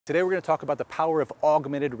Today we're going to talk about the power of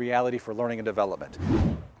augmented reality for learning and development.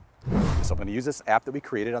 So I'm going to use this app that we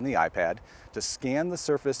created on the iPad to scan the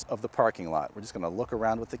surface of the parking lot. We're just going to look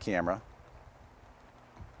around with the camera.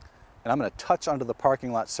 And I'm going to touch onto the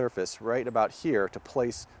parking lot surface right about here to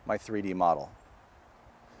place my 3D model.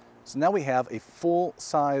 So now we have a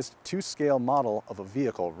full-sized 2-scale model of a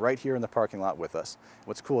vehicle right here in the parking lot with us.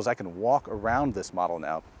 What's cool is I can walk around this model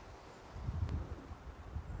now.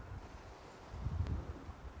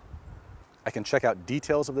 I can check out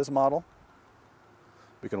details of this model.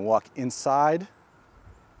 We can walk inside.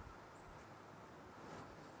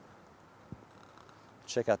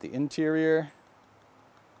 Check out the interior.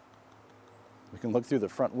 We can look through the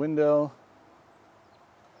front window.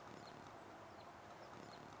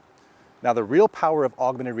 Now, the real power of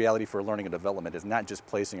augmented reality for learning and development is not just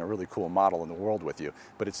placing a really cool model in the world with you,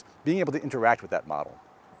 but it's being able to interact with that model.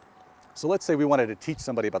 So let's say we wanted to teach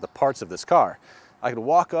somebody about the parts of this car. I could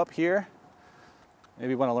walk up here.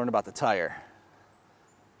 Maybe want to learn about the tire.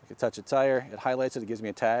 I can touch a tire, it highlights it, it gives me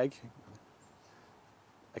a tag.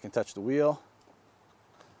 I can touch the wheel.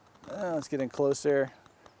 Let's get in closer.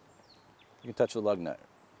 You can touch the lug nut.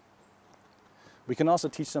 We can also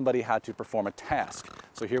teach somebody how to perform a task.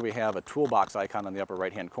 So here we have a toolbox icon on the upper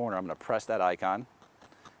right-hand corner. I'm going to press that icon,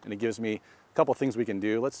 and it gives me a couple things we can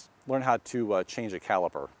do. Let's learn how to change a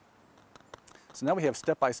caliper. So now we have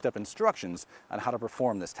step-by-step instructions on how to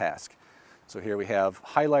perform this task. So here we have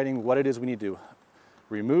highlighting what it is we need to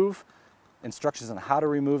remove, instructions on how to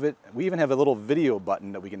remove it. We even have a little video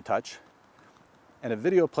button that we can touch, and a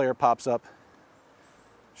video player pops up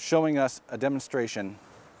showing us a demonstration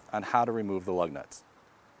on how to remove the lug nuts.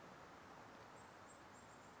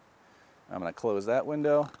 I'm going to close that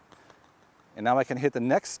window, and now I can hit the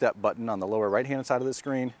next step button on the lower right-hand side of the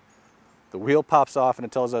screen. The wheel pops off and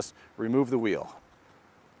it tells us remove the wheel.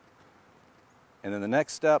 And then the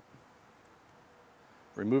next step,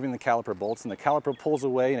 removing the caliper bolts, and the caliper pulls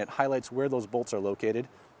away and it highlights where those bolts are located,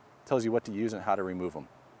 tells you what to use and how to remove them.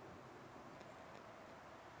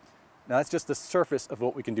 Now that's just the surface of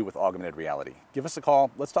what we can do with augmented reality. Give us a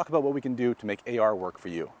call, let's talk about what we can do to make AR work for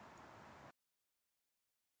you.